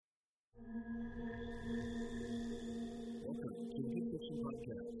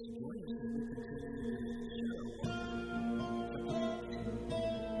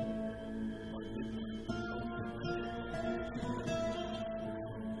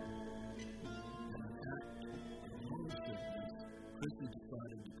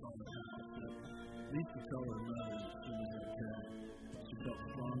tell her mother that she was okay. She felt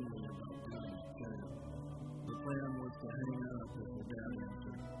strongly about going to jail. The plan was to hang out if her dad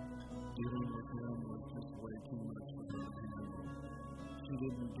answered. Dealing with him was just way too much for her to handle. She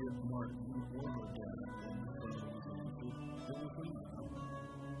didn't give Martin or her dad when the phone was answered. It was her mom.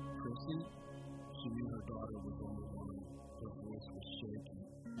 Chrissy? She knew her daughter was on the line. Her voice was shaking.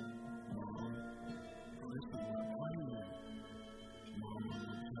 Mom? Chrissy, what are you? Mom,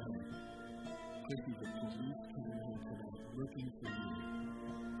 I'm okay. Chrissy, the police came here today looking for you.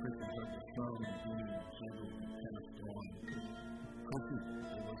 Chrissy heard the phone being jiggled and passed on. Chrissy,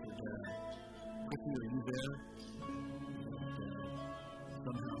 it was her dad. Chrissy, are you there? It was Dad.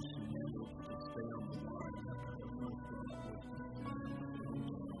 Somehow she managed to stay on the line after her first thought was to slam the phone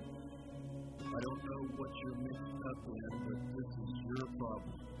down. I don't know what you're mixed up in, but this is your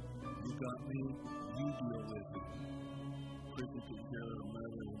problem. You got me, you deal with it. Chrissy could hear her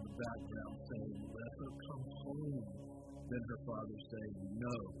mother in the background saying, let her come home. Then her father saying,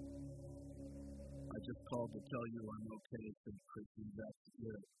 no. I just called to tell you I'm okay, said Chrissy. That's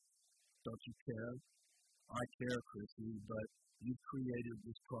it. Don't you care? I care, Chrissy, but you created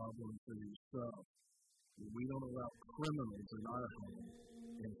this problem for yourself. We don't allow criminals in our home.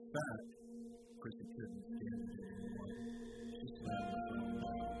 In fact, Chrissy couldn't stand it anymore. She slammed the phone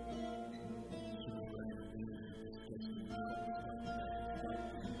down. She was ready to leave the discussion.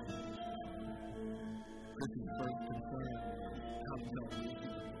 Chrissy's first concern was how to tell Lucy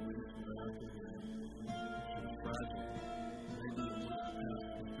the police were after her. She was fragile. Maybe it was past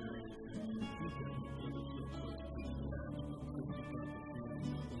experience and she could have been so close to being bad, but Chrissy got the feeling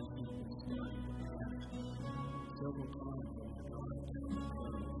that Lucy was starting to act. Several times on the drive down the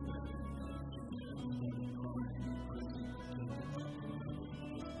road, she started crying and Chrissy could take it back to her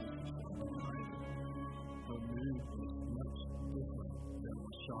behind her. Her mood was much different than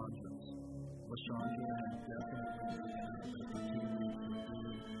LaShandra's. LaShandra had definitely given her the opportunity for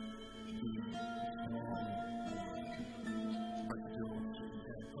being strong, but still she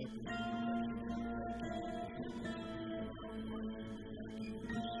had open information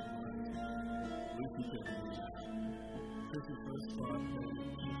Lucy couldn't do that. Chrissy first thought that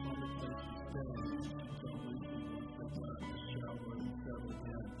she found a place to stay and she told Lucy once they got out of the shower and settled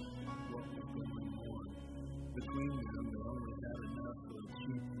in what was going on. Between them, they only had enough for a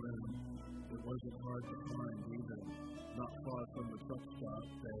cheap room. It wasn't hard to find either. Not far from the truck stop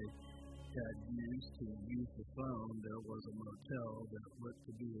they had used to use the phone, there was a motel that looked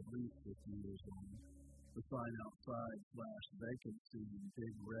to be at least 50 years old. The sign outside flashed vacancy in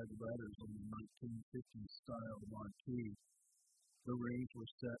big red letters on the 1950s style marquee. The rooms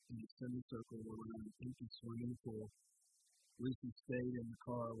were set in a semicircle around an empty swimming pool. Lucy stayed in the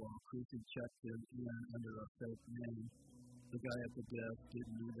car while Chrissy checked him in under a fake name. The guy at the desk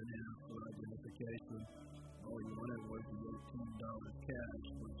didn't even ask for identification. All he wanted was the $18 cash,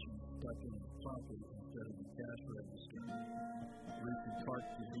 which he stuck in his pocket instead of the cash register. Lucy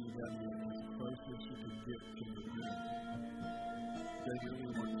parked the VW as close as she could get to the room. Gregory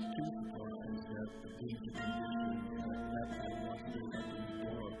was too surprised at the dingy conditions that met them once they opened the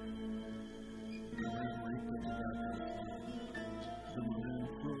door. The room reeked of tobacco smoke. The maroon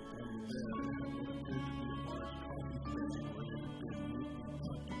quilt on the bed had what appeared to be a large coffee stain where it had been neatly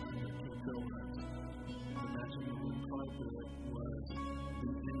tucked under two donuts. The matching wood carpet was the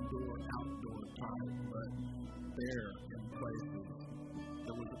indoor-outdoor type, but bare in places.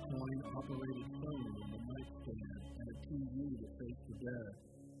 There was a coin-operated phone on the nightstand and a TV that faced the bed.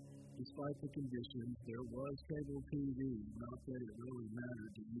 Despite the conditions, there was cable TV, not that it really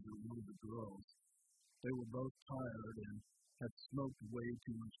mattered to either one of the girls. They were both tired and had smoked way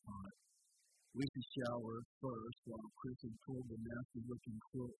too much pot. Lucy showered first while Chrissy pulled the nasty-looking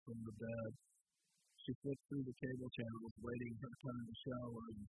quilt from the bed. She flipped through the cable channels, waiting her time to shower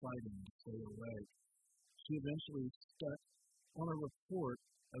and fighting to stay awake. She eventually stuck on a report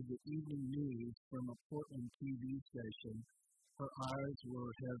of the evening news from a Portland TV station. Her eyes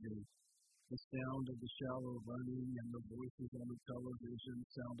were heavy. The sound of the shower running and the voices on the television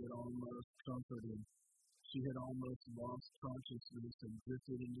sounded almost comforting. She had almost lost consciousness and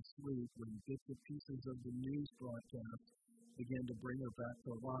drifted into sleep when bits and pieces of the news broadcast began to bring her back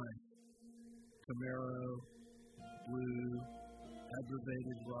to life. Camaro, Blue,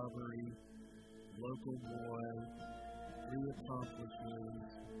 aggravated robbery, local boy, 3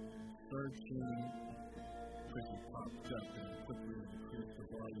 accomplices, searching. Chrissy popped up and quickly increased the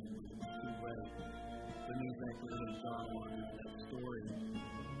volume of the two-way. The news anchor had gone on in that story.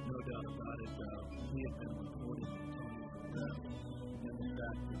 No doubt about it, though. He had been reporting on Tony's arrest and the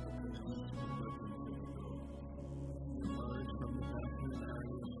fact that the police were looking for the girl. He emerged from the bathroom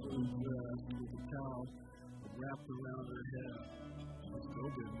area fully dressed with a towel towel wrapped around her head. She still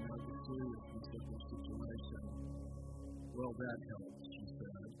didn't know the seriousness of the situation. Well, that helps, she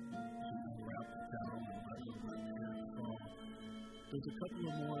said. She unwrapped the towel and let her hands fall. There's a couple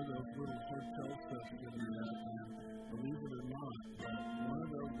of more of those little hotel stuff in there, and believe it or not, one of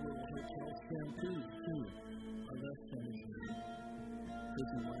those little hotel shampoos, too, are less sanitary.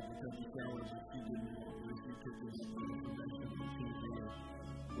 Chrissy wanted to take a shower, but she didn't want Lucy picking up the information on TV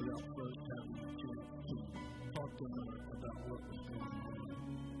without first having a chance to talk to her about what was going on.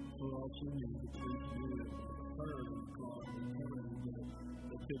 For all she knew, the police knew it was her in the car and telling her that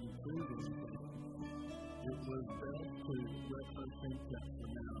they couldn't prove anything. It was best to let her think that for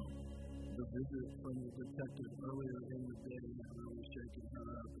now. The visit from the detective earlier in the day had really shaken her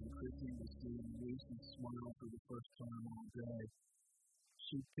up, and Chrissy was seeing Lucy smile for the first time all day.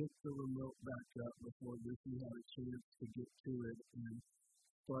 She picked the remote back up before Lucy had a chance to get to it and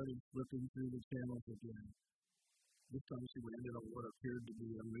started flipping through the channels again. This time she landed on what appeared to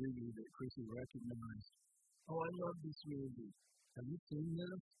be a movie that Chrissy recognized. Oh, I love this movie. Have you seen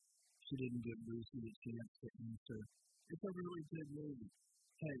this? She didn't give Lucy a chance to answer. It's a really good movie.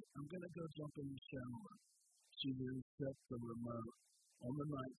 Hey, I'm going to go jump in the shower. She then set the remote on the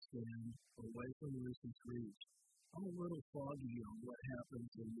nightstand away from Lucy's reach. I'm a little foggy on what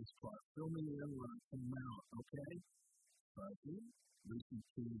happens in this part. Fill me in when I come out, okay? Fuzzy? Lucy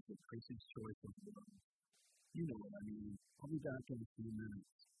teased at Chrissy's choice of words. You know what I mean. I'll be back in a few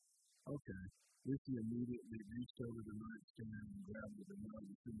minutes. Okay. Lucy immediately reached over the nightstand and grabbed the remote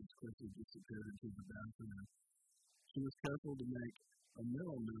as soon as Chrissy disappeared into the bathroom. She was careful to make a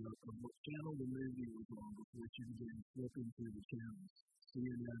mental note of what channel the movie was on before she began flipping through the channels.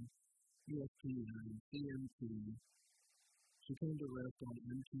 CNN, ESPN, CNT. She came to rest on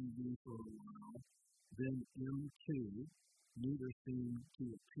MTV for a while, then M2. Neither seemed to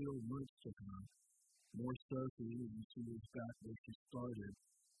appeal much to her. More so when she was back where she started.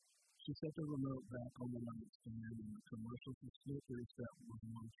 She set the remote back on the nightstand, and the commercial for Snickers that was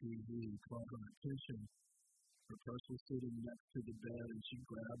on TV caught her attention. Her purse was sitting next to the bed, and she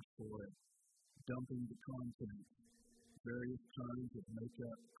grabbed for it, dumping the contents. Various kinds of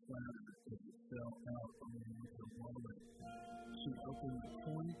makeup clattered as it fell out along her wallet. She opened the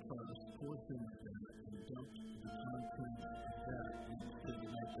torn purse, poured in the bed, and dumped the contents of that into the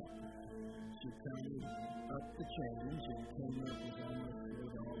makeup. She counted up the change and came up with almost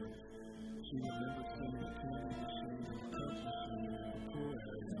 $4. She remembered seeing the candy machine and the Coke machine in the pool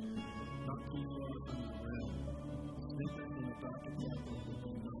area, not too far from the rim. Snickers and a Dr. Pepper would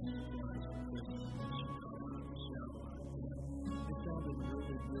be no surprise for Christmas when she got out of the shower. It sounded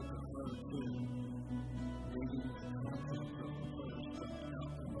really good to her, too. Reading the contents of the purse jumped out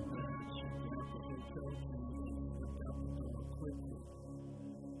from the bed. She grabbed the hotel key and slipped out the door quickly.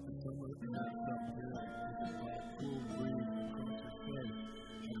 The summer night felt good as it brought a cool breeze across her face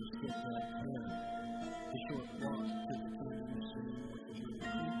and her stiff-back head. The short walk to the candy machine was a little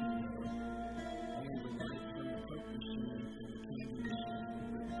creepy, though. Only the lights from the Coke machine and the candy machine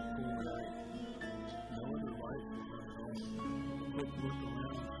lit the pool area. No other lights were on at all. A quick look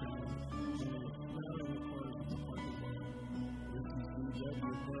around found only a smell of cars in the parking lot. Lucy's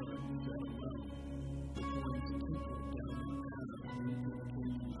VW brother sat alone. The coins tinkled down the path into the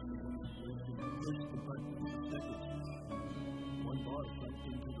candy machine. Lucy pushed the button to check it. One bar jumped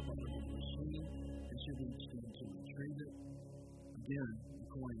into the bottom of the machine, and she reached in to retrieve it. Again, the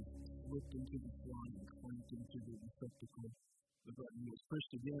coins slipped into the slot and clanked into the receptacle. The button was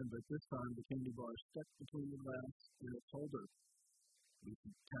pushed again, but this time the candy bar stuck between the glass and its holder.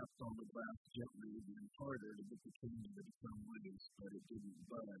 Lucy tapped on the glass gently and harder to get the candy to become loose, but it didn't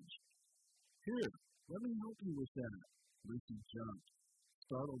budge. Here, let me help you with that. Lucy jumped,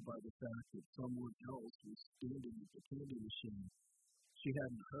 startled by the fact that someone else was standing at the candy machine. She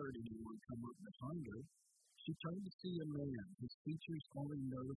hadn't heard anyone come up behind her. She turned to see a man, his features only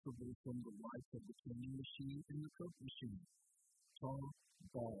noticeable from the lights of the candy machine and the Coke machine. Tall,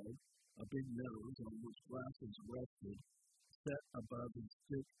 bald, a big nose on which glasses rested, set above his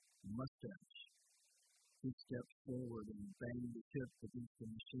thick mustache. He stepped forward and banged the tip against the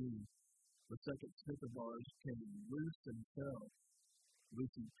machine. The second Snicker bars came loose and fell.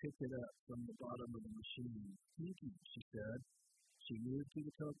 Lucy picked it up from the bottom of the machine. Thank you, she said. She moved to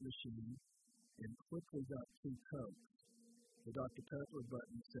the Coke machine and quickly got 2 Cokes. The Dr. Pepper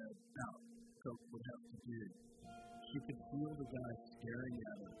button said, out. Coke would have to do. She could feel the guy staring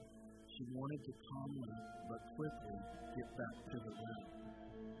at her. She wanted to calmly, but quickly, get back to the room.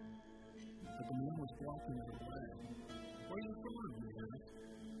 But the man was blocking her way. Where are you going, man?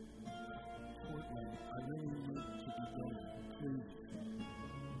 Portland, I really need to be going. Please.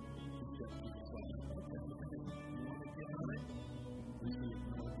 She stepped to the side.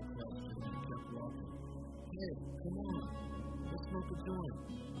 you doing?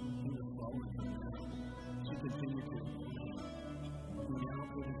 He was following her now. She continued to ignore him. He now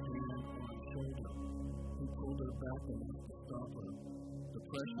put his hand on her shoulder. He pulled her back enough to stop her. The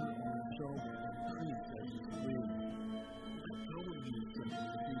pressure on her shoulder increased as she breathed. "Let go of me," said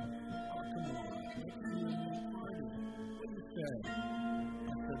Lucy. "Oh, come on. Let's see a new party. What do you say?"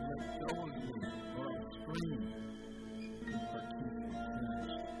 I said, "Let go of me, or I'll scream." Her teeth were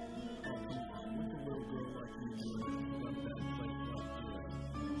clenched. "Oh, come on. What's a little girl like you doing in some bad place like this?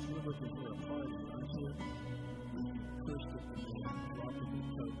 You're looking for a party, aren't you?" Lucy pushed at the man, dropping the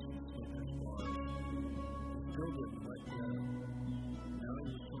Cokes and Snickers bars. He still didn't let go. Now he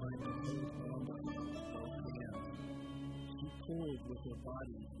was trying to hold on to her with both hands. She pulled with her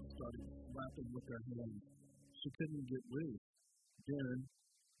body and started slapping with her hands. She couldn't get loose. Then,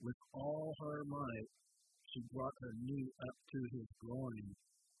 with all her might, she brought her knee up to his groin.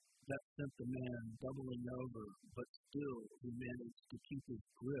 That sent the man doubling over, but still he managed to keep his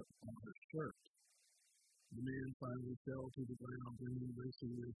grip on her shirt. The man finally fell to the ground, bringing Lucy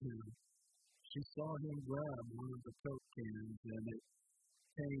with him. She saw him grab one of the Coke cans, and it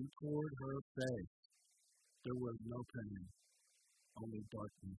came toward her face. There was no pain, only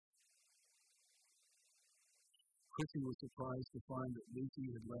darkness. Chrissy was surprised to find that Lucy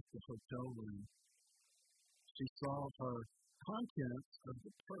had left the hotel room. She saw her contents of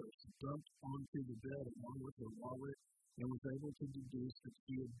the purse dumped onto the bed along with her wallet and was able to deduce that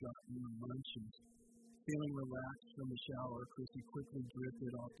she had gotten the lunches. Feeling relaxed from the shower, Chrissy quickly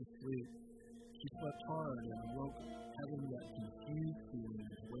drifted off to sleep. She slept hard and awoke having that confused feeling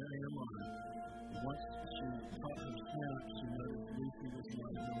of where am I? Once she caught her snap, she noticed Lucy was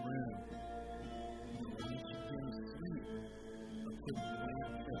not in the room. When she came to sleep, a quick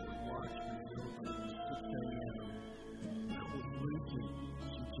glance at her watch revealed that it was 6 a.m. That was Lucy.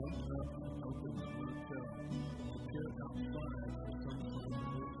 She jumped up and opened the motel. She peered outside for some sign of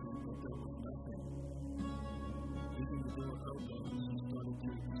Lucy, but there was nothing. Leaving the door open, she started to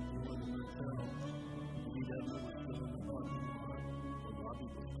explore the motel. The devil was still in the parking lot. The lobby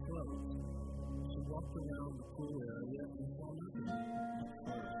was closed. She walked around the pool area and saw nothing.